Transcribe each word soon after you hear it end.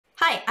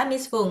Hi, I'm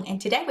Ms. Fung, and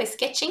today we're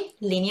sketching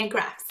linear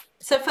graphs.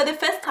 So for the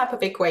first type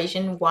of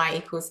equation, y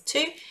equals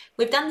 2,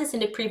 we've done this in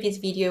the previous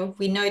video.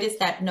 We noticed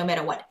that no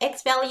matter what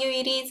x value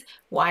it is,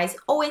 y is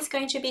always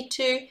going to be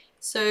 2,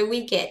 so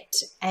we get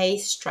a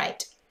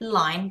straight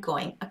line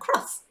going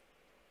across.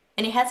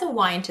 And it has a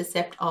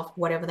y-intercept of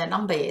whatever the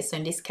number is, so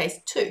in this case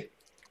 2.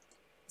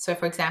 So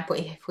for example,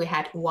 if we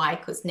had y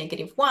equals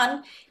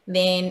 -1,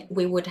 then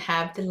we would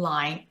have the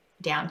line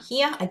down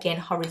here, again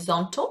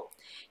horizontal,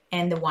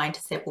 and the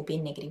y-intercept will be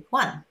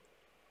 -1.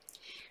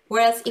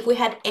 Whereas if we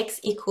had x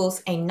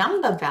equals a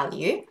number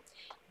value,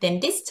 then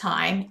this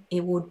time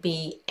it would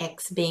be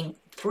x being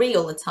 3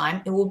 all the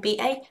time. It will be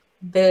a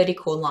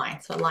vertical line,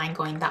 so a line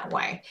going that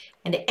way.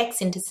 And the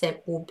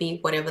x-intercept will be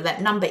whatever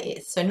that number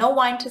is. So no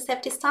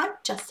y-intercept this time,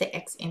 just the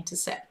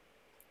x-intercept.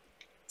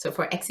 So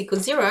for x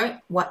equals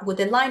 0, what would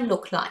the line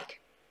look like?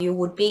 It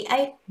would be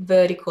a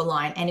vertical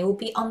line, and it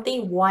will be on the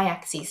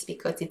y-axis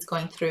because it's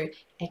going through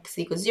x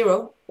equals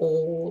 0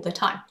 all the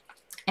time.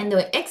 And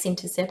the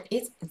x-intercept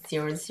is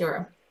 0,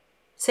 0.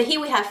 So here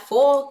we have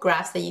 4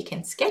 graphs that you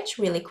can sketch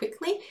really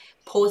quickly.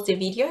 Pause the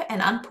video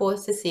and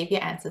unpause to see if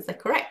your answers are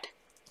correct.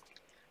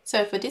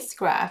 So for this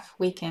graph,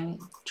 we can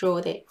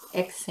draw the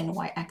x and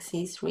y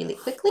axes really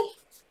quickly.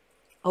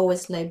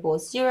 Always label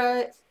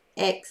 0,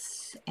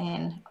 x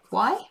and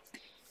y.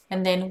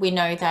 And then we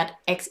know that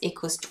x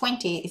equals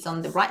 20 is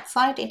on the right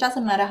side. It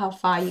doesn't matter how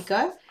far you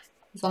go,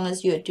 as long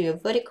as you do a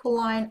vertical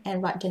line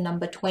and write the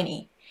number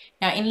 20.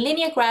 Now in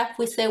linear graph,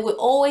 we say we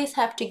always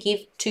have to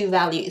give 2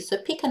 values. So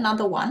pick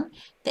another one.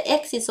 The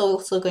x is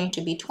also going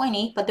to be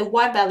 20, but the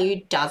y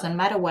value doesn't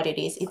matter what it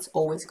is. It's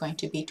always going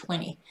to be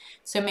 20.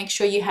 So make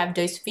sure you have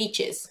those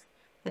features.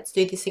 Let's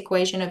do this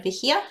equation over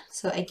here.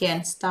 So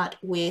again, start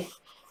with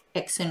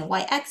x and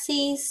y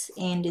axes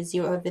and the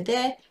 0 over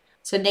there.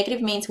 So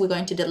negative means we're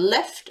going to the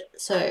left.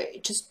 So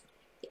just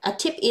a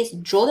tip is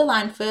draw the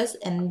line first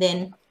and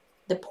then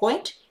the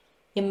point.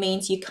 It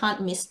means you can't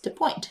miss the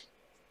point.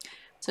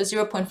 So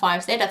 0.5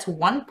 is there, that's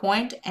 1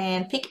 point,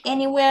 and pick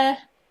anywhere.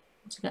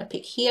 I'm just going to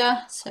pick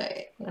here. So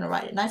I'm going to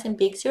write it nice and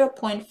big,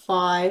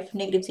 0.5,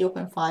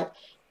 -0.5,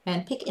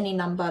 and pick any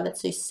number,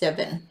 let's say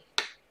 7.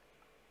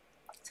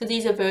 So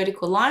these are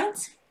vertical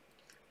lines.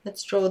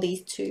 Let's draw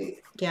these two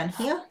down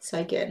here. So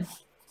again,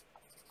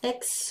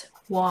 x,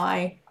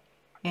 y,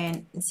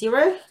 and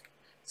 0.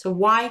 So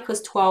y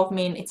equals 12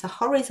 means it's a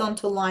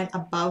horizontal line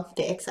above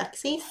the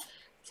x-axis.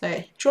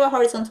 So draw a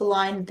horizontal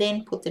line,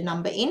 then put the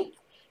number in.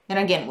 And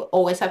again, we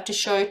always have to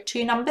show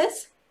 2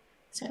 numbers.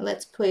 So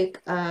let's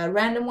pick a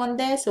random one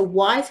there. So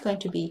y is going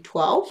to be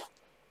 12,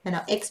 and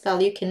our x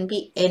value can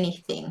be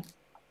anything.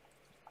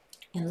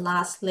 And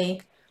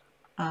lastly,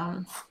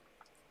 so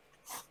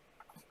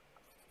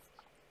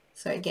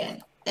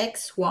again,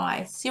 x,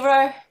 y,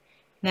 0.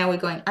 Now we're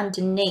going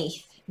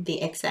underneath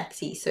the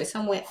x-axis, so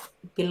somewhere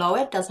below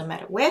it, doesn't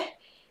matter where.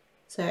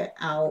 So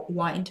our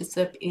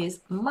y-intercept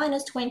is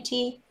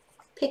 -20.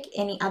 Pick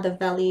any other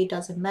value,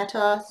 doesn't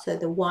matter. So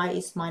the y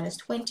is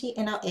 -20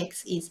 and our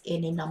x is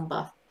any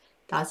number,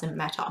 doesn't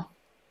matter.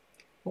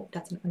 Oh,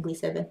 that's an ugly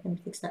 7. Let me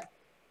fix that.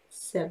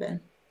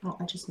 7. Oh,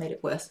 I just made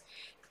it worse.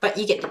 But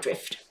you get the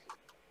drift.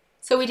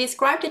 So we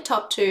describe the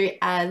top 2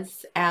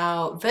 as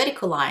our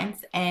vertical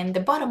lines and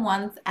the bottom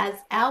ones as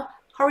our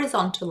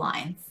horizontal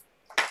lines.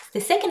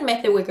 The second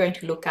method we're going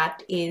to look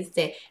at is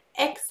the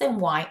x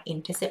and y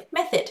intercept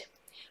method.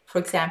 For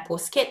example,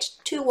 sketch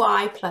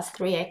 2y plus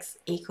 3x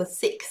equals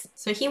 6.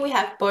 So here we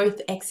have both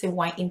x and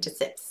y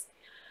intercepts.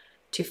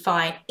 To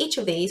find each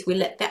of these, we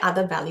let the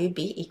other value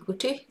be equal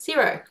to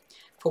 0.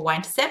 For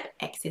y-intercept,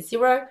 x is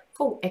 0.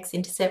 For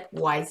x-intercept,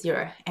 y is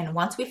 0. And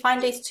once we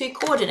find these 2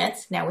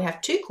 coordinates, now we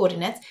have 2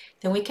 coordinates,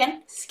 then we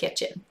can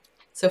sketch it.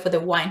 So for the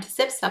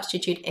y-intercept,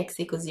 substitute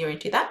x equals 0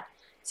 into that.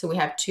 So we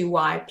have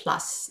 2y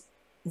plus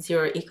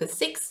 0 equals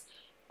 6.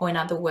 Or in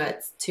other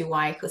words,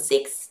 2y equals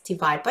 6,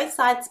 divide both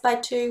sides by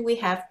 2, we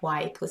have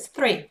y equals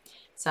 3.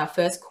 So our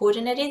first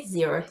coordinate is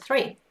 0,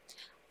 3.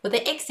 For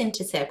the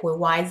x-intercept, where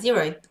y is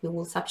 0, we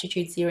will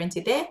substitute 0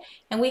 into there,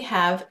 and we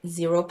have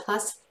 0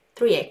 plus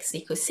 3x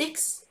equals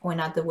 6, or in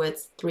other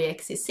words,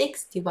 3x is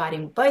 6,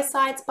 dividing both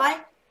sides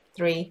by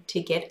 3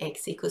 to get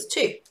x equals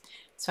 2.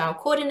 So our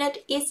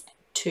coordinate is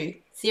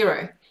 2,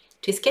 0.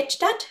 To sketch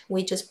that,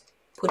 we just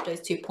put those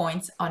 2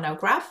 points on our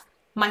graph.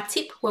 My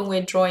tip when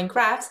we're drawing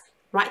graphs,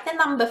 write the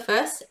number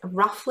first,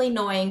 roughly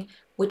knowing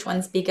which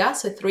one's bigger.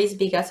 So 3 is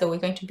bigger, so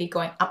we're going to be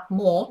going up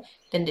more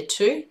than the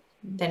 2,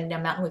 than the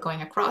amount we're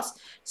going across.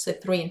 So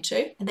 3 and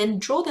 2, and then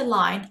draw the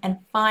line and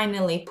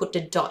finally put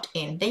the dot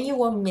in. Then you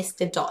won't miss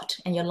the dot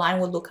and your line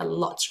will look a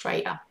lot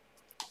straighter.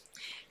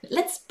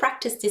 Let's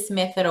practice this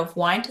method of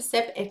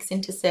y-intercept,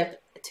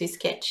 x-intercept to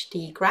sketch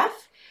the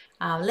graph.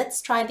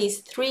 Let's try these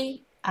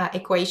 3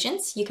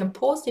 equations. You can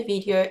pause the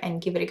video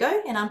and give it a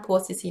go and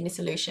unpause to see the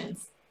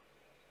solutions.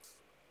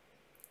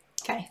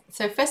 Okay,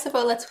 so first of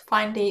all, let's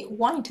find the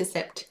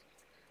y-intercept.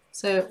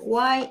 So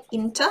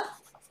y-inter,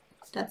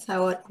 that's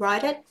how I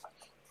write it.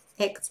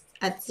 X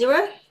at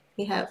 0,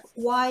 we have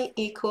y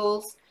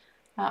equals,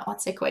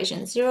 what's the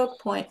equation?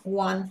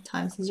 0.1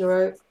 times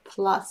 0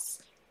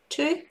 plus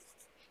 2.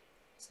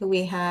 So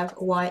we have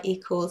y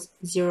equals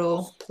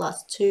 0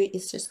 plus 2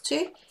 is just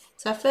 2.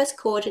 So our first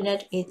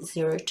coordinate is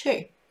 0,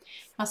 2.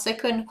 Our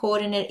second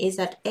coordinate is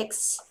that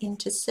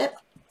x-intercept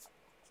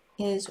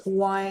is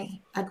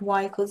y at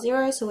y equals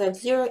 0. So we have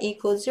 0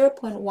 equals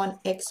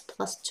 0.1x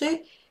plus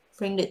 2.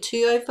 Bring the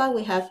 2 over.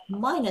 We have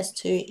minus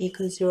 2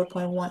 equals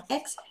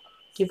 0.1x.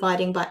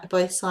 Dividing by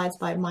both sides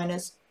by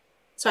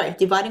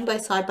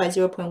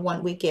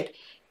 0.1, we get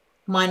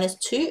minus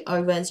 2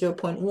 over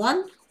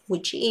 0.1,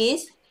 which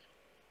is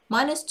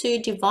minus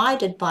 2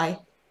 divided by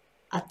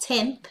a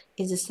tenth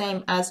is the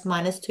same as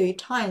minus 2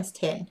 times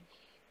 10.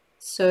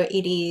 So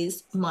it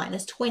is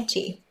minus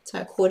 20. So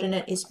our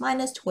coordinate is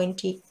minus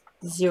 20,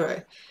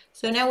 0.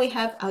 So now we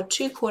have our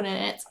two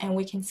coordinates and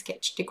we can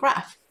sketch the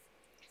graph.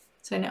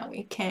 So now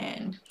we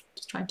can,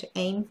 just trying to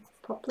aim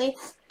properly.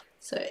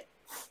 So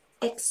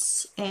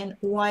x and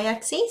y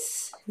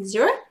axis,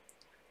 0.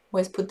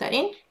 Always put that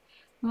in.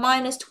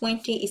 Minus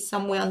 20 is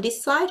somewhere on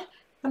this side.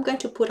 I'm going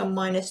to put a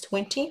minus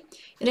 20.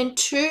 And then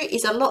 2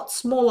 is a lot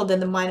smaller than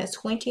the minus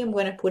 20. I'm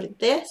going to put it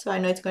there. So I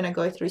know it's going to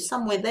go through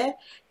somewhere there.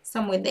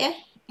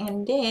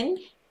 And then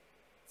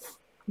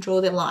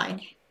draw the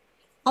line.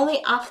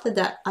 Only after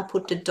that I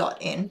put the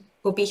dot in. It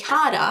will be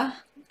harder.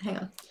 Hang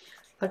on.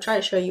 I'll try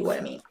to show you what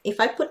I mean. If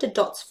I put the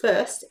dots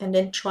first and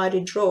then try to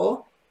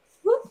draw,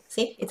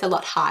 see, it's a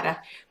lot harder.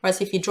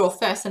 Whereas if you draw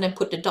first and then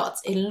put the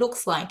dots, it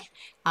looks like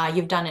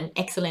you've done an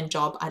excellent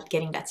job at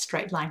getting that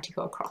straight line to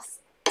go across.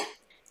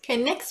 Okay,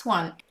 next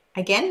one.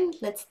 Again,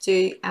 let's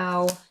do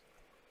our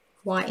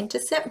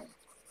y-intercept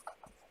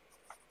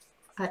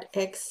at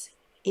x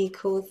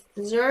equals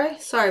 0.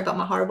 Sorry about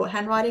my horrible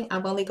handwriting.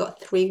 I've only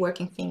got 3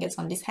 working fingers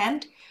on this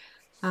hand.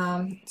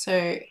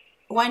 So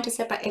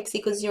y-intercept at x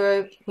equals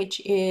 0, which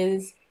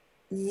is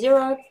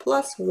 0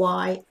 plus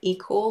y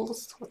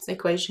equals, what's the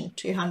equation?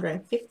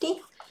 250.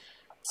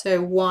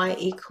 So y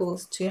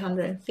equals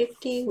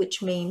 250,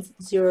 which means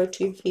 0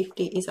 to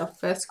 50 is our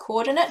first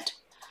coordinate.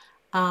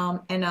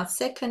 And our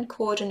second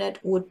coordinate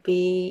would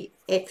be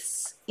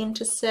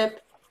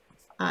x-intercept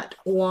at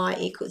y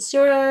equals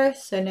 0.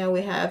 So now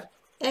we have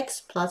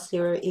x plus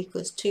 0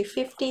 equals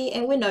 250,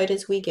 and we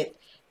notice we get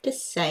the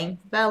same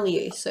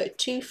value. So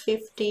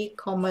 250,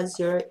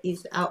 0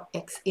 is our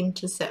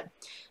x-intercept.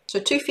 So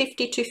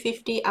 250,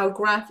 250, our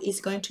graph is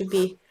going to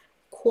be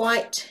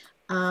quite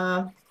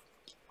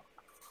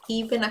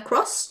even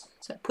across.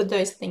 So put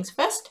those things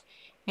first.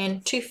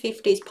 And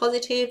 250 is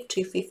positive,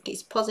 250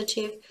 is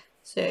positive.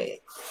 So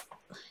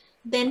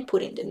then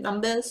put in the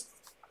numbers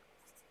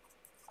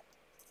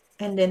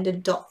and then the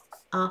dot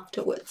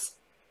afterwards.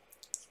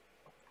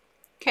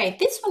 Okay,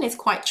 this one is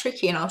quite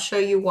tricky and I'll show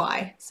you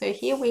why. So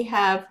here we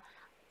have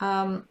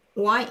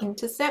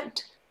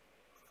y-intercept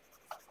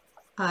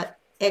at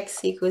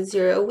x equals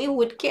 0. We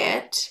would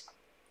get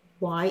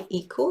y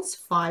equals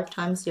 5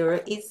 times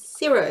 0 is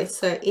 0.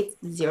 So it's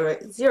 0,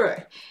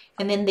 0.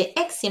 And then the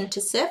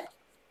x-intercept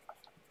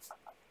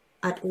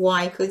at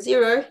y equals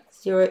 0,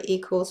 0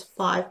 equals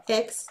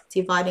 5x.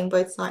 Dividing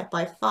both sides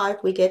by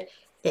 5, we get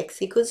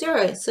x equals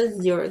 0. So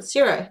 0,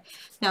 0.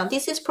 Now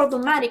this is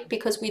problematic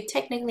because we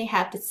technically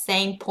have the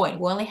same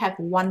point. We only have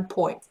one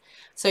point.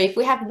 So if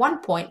we have one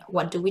point,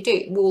 what do?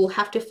 We'll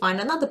have to find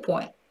another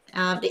point.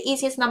 The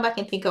easiest number I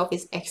can think of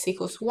is x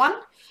equals 1.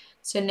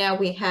 So now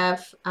we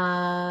have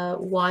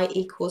y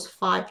equals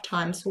 5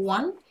 times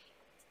 1.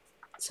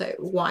 So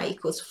y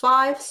equals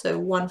 5. So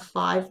 1,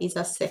 5 is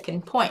our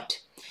second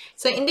point.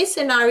 So in this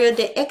scenario,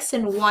 the x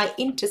and y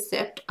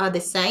intercept are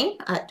the same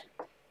at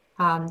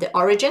the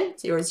origin,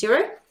 0,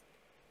 0.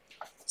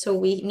 So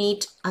we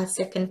need a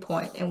second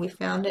point, and we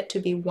found it to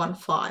be 1,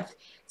 5.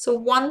 So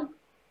 1,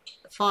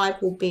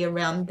 5 will be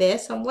around there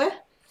somewhere.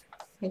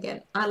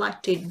 Again, I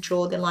like to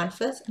draw the line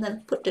first and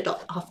then put the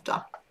dot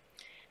after.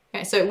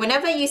 Okay, so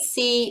whenever you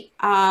see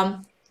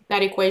that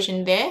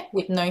equation there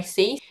with no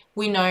c,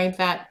 we know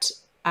that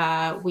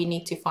we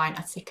need to find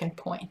a second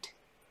point.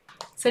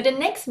 So the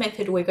next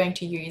method we're going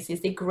to use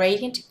is the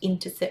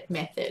gradient-intercept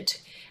method.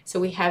 So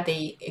we have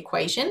the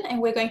equation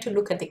and we're going to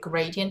look at the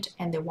gradient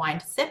and the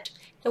y-intercept.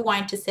 The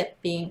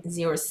y-intercept being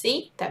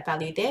 0c, that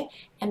value there,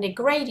 and the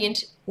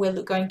gradient, we're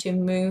going to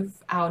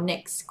move our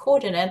next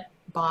coordinate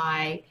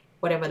by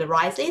whatever the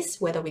rise is,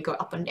 whether we go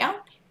up and down,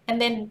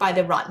 and then by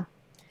the run.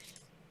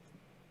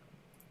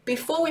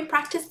 Before we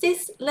practice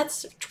this,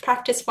 let's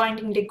practice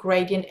finding the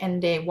gradient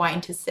and the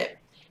y-intercept.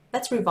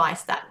 Let's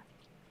revise that.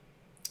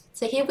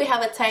 So here we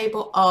have a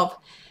table of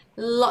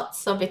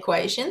lots of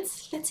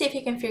equations. Let's see if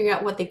you can figure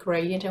out what the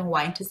gradient and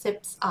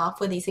y-intercepts are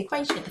for these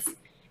equations.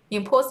 You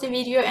can pause the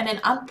video and then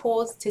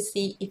unpause to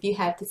see if you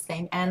have the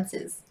same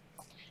answers.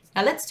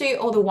 Now let's do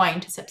all the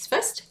y-intercepts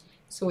first.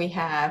 So we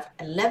have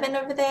 11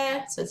 over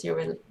there, so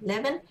 0,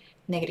 11,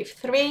 negative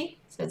 3,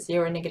 so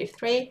 0, negative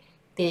 3.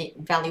 The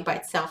value by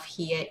itself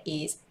here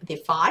is the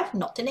 5,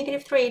 not the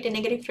negative 3. The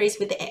negative 3 is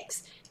with the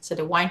x. So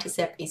the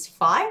y-intercept is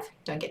 5,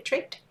 don't get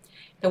tricked.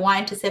 The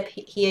y-intercept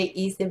here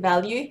is the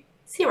value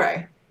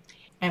 0.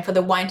 And for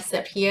the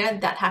y-intercept here,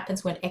 that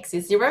happens when x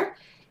is 0.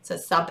 So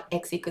sub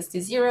x equals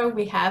to 0,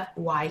 we have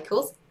y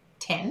equals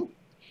 10.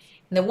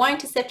 And the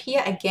y-intercept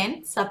here,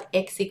 again, sub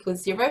x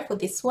equals 0 for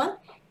this one.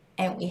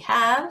 And we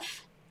have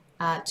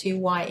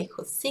 2y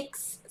equals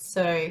 6,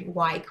 so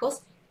y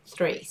equals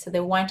 3. So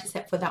the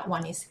y-intercept for that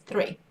one is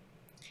 3.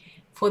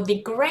 For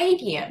the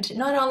gradient,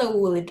 not only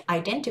will it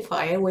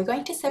identify it, we're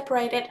going to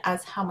separate it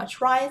as how much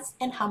rise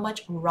and how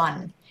much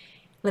run.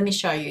 Let me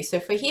show you.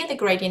 So for here, the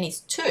gradient is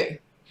 2.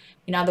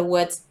 In other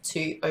words,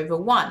 2 over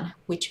 1,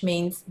 which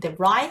means the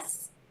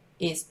rise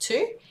is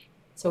 2.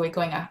 So we're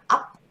going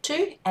up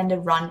 2, and the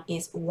run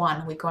is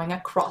 1. We're going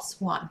across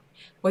 1.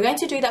 We're going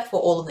to do that for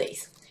all of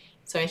these.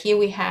 So here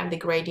we have the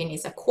gradient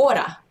is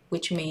 1/4,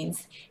 which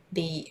means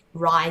the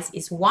rise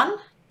is 1,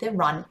 the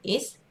run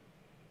is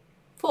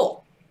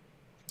 4.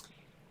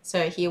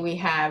 So here we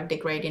have the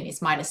gradient is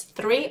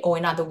 -3, or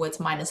in other words,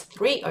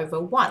 -3 over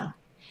 1.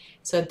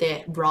 So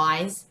the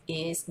rise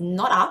is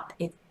not up,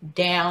 it's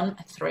down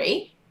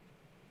 3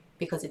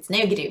 because it's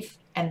negative,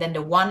 and then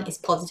the 1 is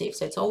positive.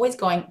 So it's always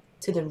going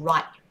to the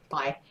right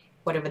by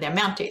whatever the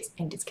amount is,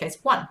 in this case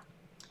 1.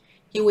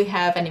 Here we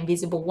have an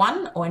invisible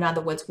 1, or in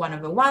other words 1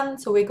 over 1,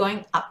 so we're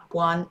going up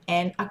 1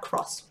 and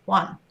across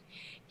 1.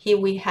 Here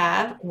we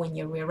have, when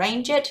you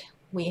rearrange it,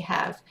 we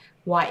have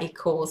y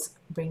equals,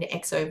 bring the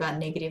x over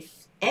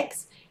negative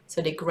x,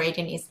 so the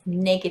gradient is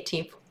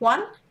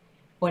 -1,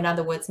 or in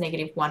other words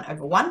 -1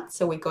 over 1,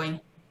 so we're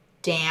going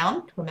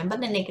down. Remember,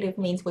 the negative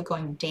means we're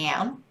going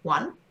down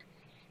 1,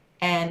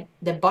 and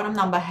the bottom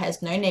number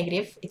has no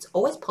negative, it's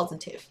always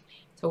positive,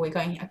 so we're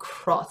going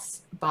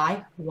across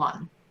by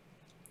 1.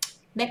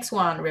 Next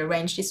one,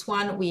 rearrange this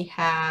one, we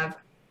have,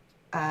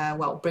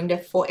 well, bring the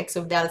 4x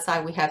over the other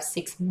side, we have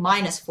 6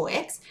 minus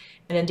 4x,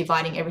 and then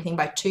dividing everything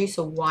by 2,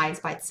 so y is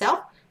by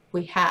itself,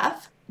 we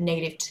have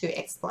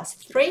 -2x plus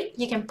 3.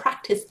 You can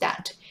practice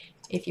that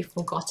if you've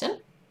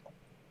forgotten.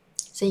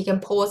 So you can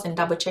pause and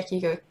double check,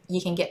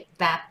 you can get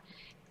that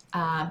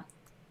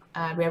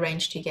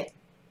rearranged to get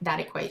that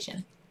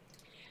equation.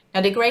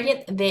 Now the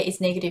gradient there is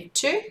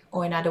 -2,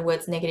 or in other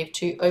words,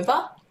 -2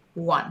 over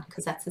 1,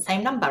 because that's the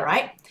same number,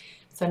 right?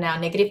 So now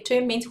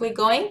 -2 means we're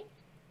going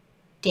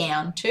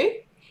down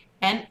 2,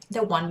 and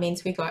the 1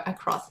 means we go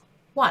across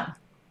 1.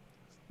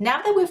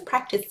 Now that we've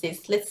practiced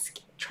this, let's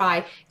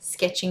try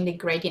sketching the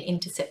gradient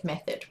intercept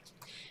method.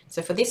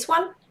 So for this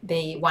one,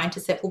 the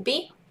y-intercept will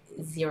be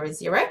 0,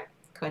 0,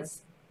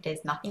 because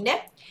there's nothing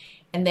there.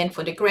 And then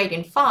for the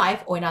gradient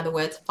 5, or in other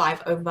words,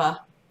 5 over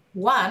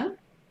 1,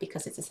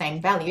 because it's the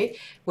same value,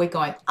 we're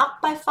going up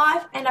by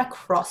 5 and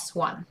across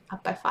 1.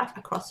 Up by 5,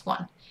 across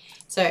 1.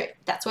 So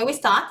that's where we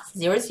start,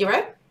 0,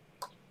 0.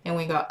 Then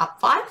we go up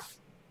 5,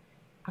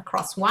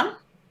 across 1.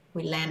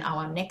 We land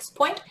our next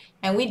point,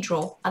 and we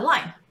draw a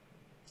line.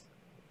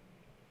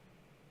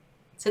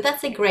 So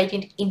that's the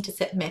gradient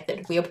intercept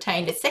method. We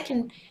obtain the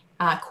second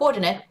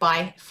coordinate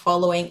by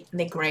following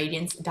the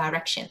gradient's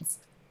directions.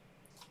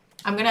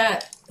 I'm gonna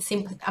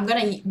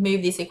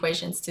move these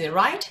equations to the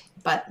right,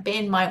 but bear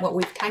in mind what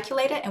we've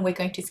calculated, and we're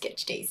going to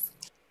sketch these.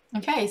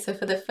 Okay, so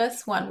for the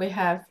first one, we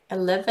have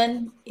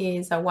 11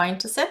 is a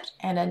y-intercept,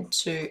 and then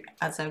 2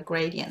 as a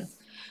gradient.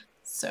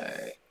 So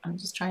I'm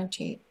just trying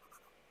to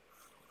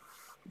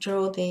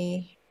draw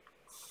the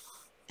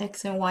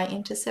x and y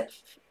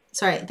intercept,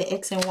 sorry, the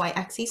x and y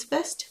axis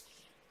first,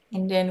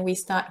 and then we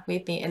start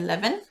with the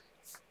 11.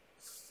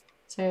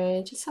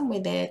 So just somewhere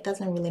there, it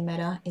doesn't really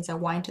matter, is a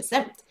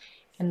y-intercept,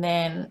 and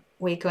then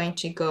we're going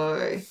to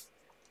go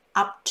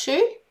up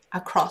 2,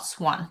 across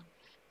 1.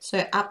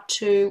 So up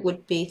 2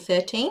 would be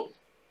 13,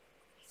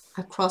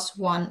 across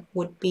 1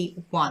 would be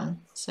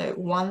 1. So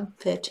 1,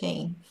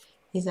 13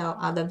 is our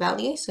other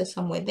value, so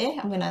somewhere there.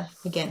 I'm gonna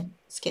again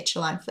sketch a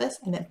line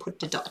first and then put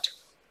the dot.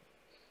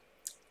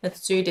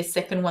 Let's do the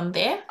second one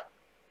there.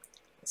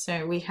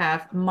 So we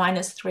have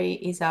 -3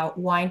 is our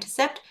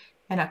y-intercept,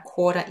 and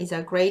 1/4 is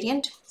our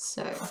gradient.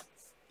 So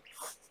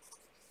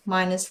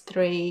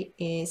 -3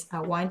 is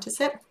our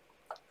y-intercept.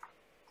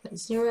 So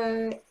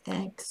 0,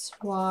 x,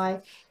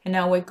 y, and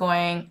now we're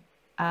going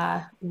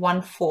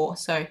 1, 4.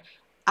 So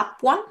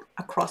up 1,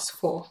 across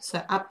 4.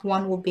 So up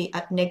 1 will be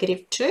at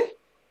 -2.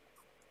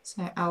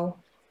 So our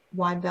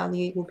y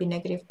value will be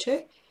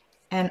 -2.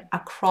 And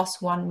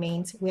across 1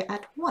 means we're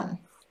at 1.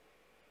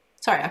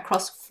 Sorry,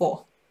 across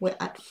 4. We're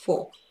at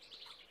 4.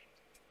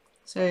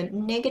 So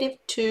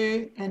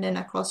 -2 and then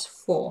across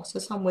 4. So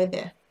somewhere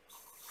there.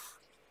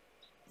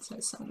 So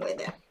somewhere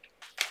there.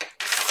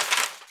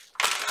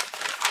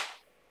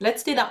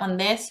 Let's do that one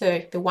there.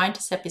 So the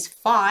y-intercept is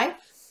 5.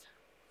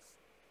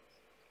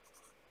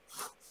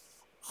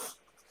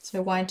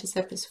 So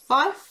y-intercept is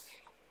 5.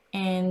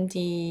 And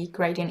the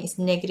gradient is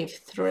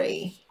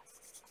 -3.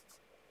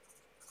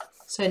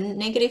 So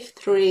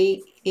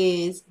 -3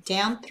 is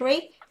down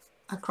 3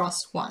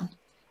 across 1.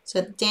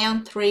 So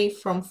down 3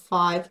 from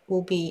 5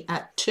 will be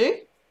at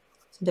 2.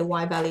 So the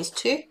y value is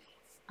 2.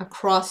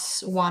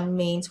 Across 1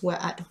 means we're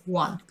at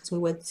 1 because we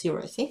were at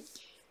 0, see?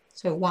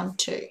 So 1,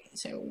 2.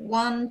 So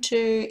 1,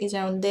 2 is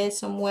around there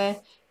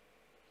somewhere.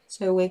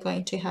 So we're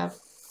going to have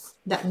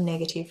that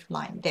negative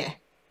line there.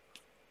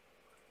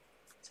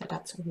 So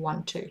that's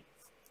 1, 2.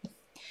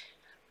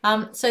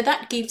 So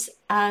that gives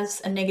us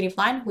a negative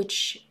line,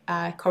 which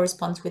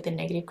corresponds with a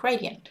negative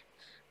gradient.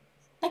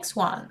 Next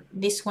one,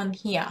 this one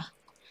here.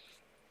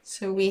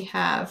 So we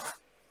have,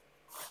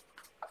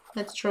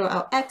 let's draw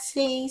our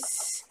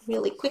axes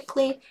really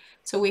quickly.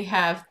 So we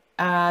have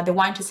the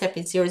y-intercept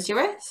is 0,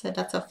 0. So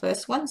that's our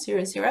first one,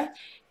 0, 0.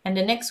 And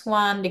the next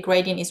one, the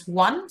gradient is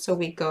 1. So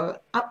we go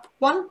up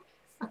 1,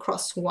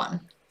 across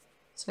 1.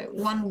 So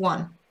 1,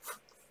 1.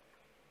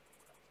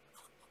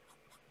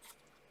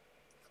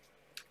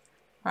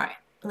 Right,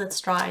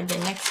 let's try the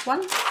next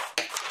one.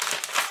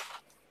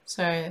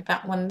 So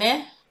that one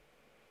there,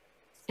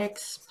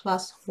 x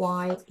plus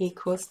y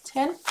equals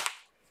 10.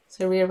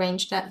 So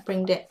rearrange that,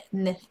 bring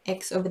the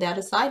x over the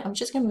other side. I'm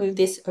just going to move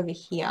this over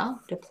here,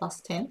 the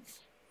plus 10.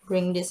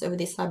 Bring this over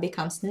this side,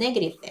 becomes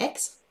negative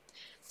x.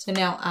 So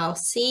now our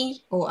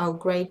c, or our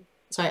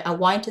our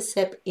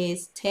y-intercept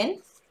is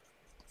 10.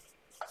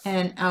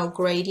 And our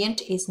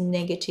gradient is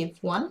negative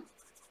 1.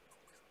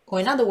 Or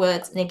in other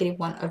words, negative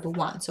 1 over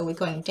 1. So we're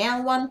going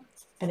down 1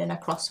 and then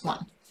across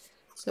 1.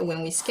 So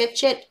when we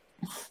sketch it,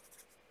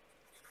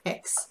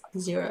 x,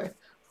 0,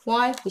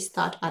 y, we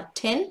start at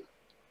 10.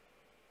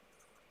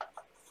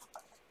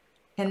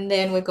 And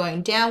then we're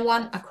going down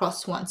 1,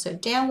 across 1. So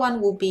down 1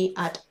 will be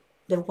at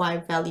the y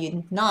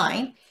value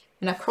 9,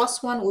 and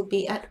across 1 will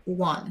be at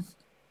 1.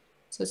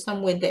 So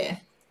somewhere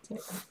there. So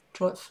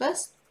draw it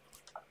first,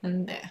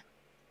 and there.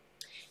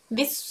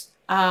 This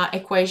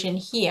equation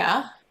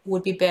here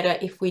would be better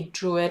if we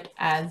drew it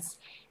as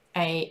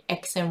a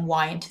x and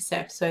y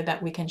intercept so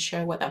that we can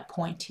show what that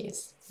point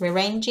is.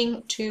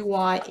 Rearranging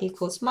 2y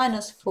equals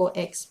minus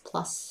 4x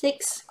plus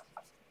 6,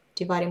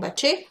 dividing by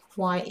 2,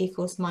 y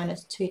equals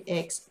minus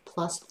 2x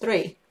plus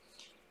 3.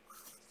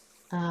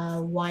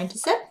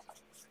 Y-intercept,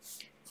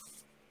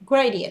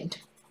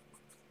 gradient,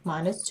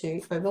 minus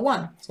 2 over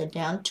 1. So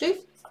down 2,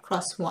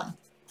 across 1.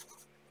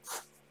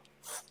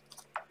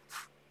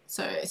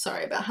 So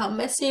sorry about how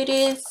messy it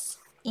is.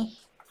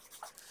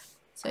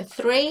 So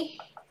 3.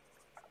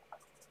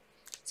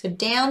 So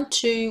down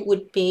 2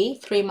 would be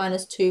 3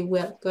 minus 2.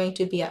 We're going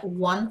to be at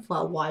 1 for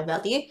our y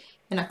value.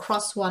 And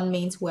across 1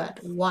 means we're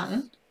at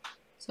 1.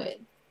 So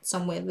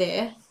somewhere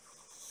there.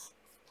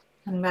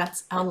 And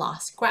that's our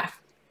last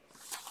graph.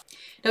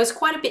 There was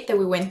quite a bit that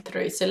we went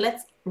through. So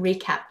let's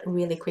recap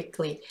really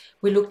quickly.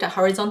 We looked at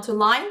horizontal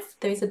lines.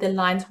 Those are the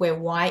lines where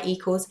y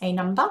equals a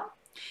number.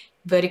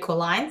 Vertical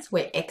lines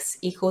where x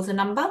equals a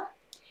number.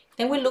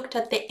 Then we looked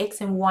at the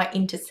x and y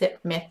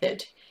intercept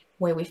method,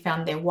 where we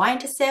found the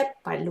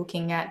y-intercept by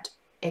looking at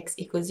x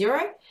equals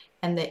 0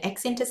 and the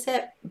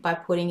x-intercept by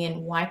putting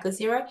in y equals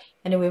 0.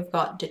 And then we've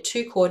got the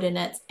two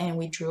coordinates and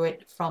we drew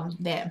it from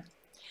there.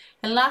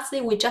 And lastly,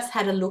 we just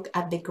had a look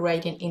at the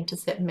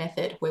gradient-intercept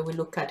method, where we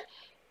look at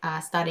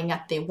starting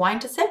at the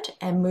y-intercept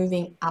and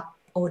moving up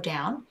or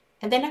down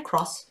and then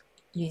across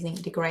using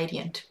the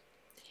gradient.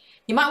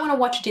 You might want to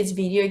watch this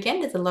video again.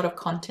 There's a lot of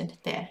content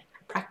there.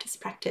 Practice,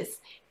 practice,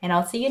 and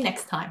I'll see you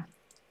next time.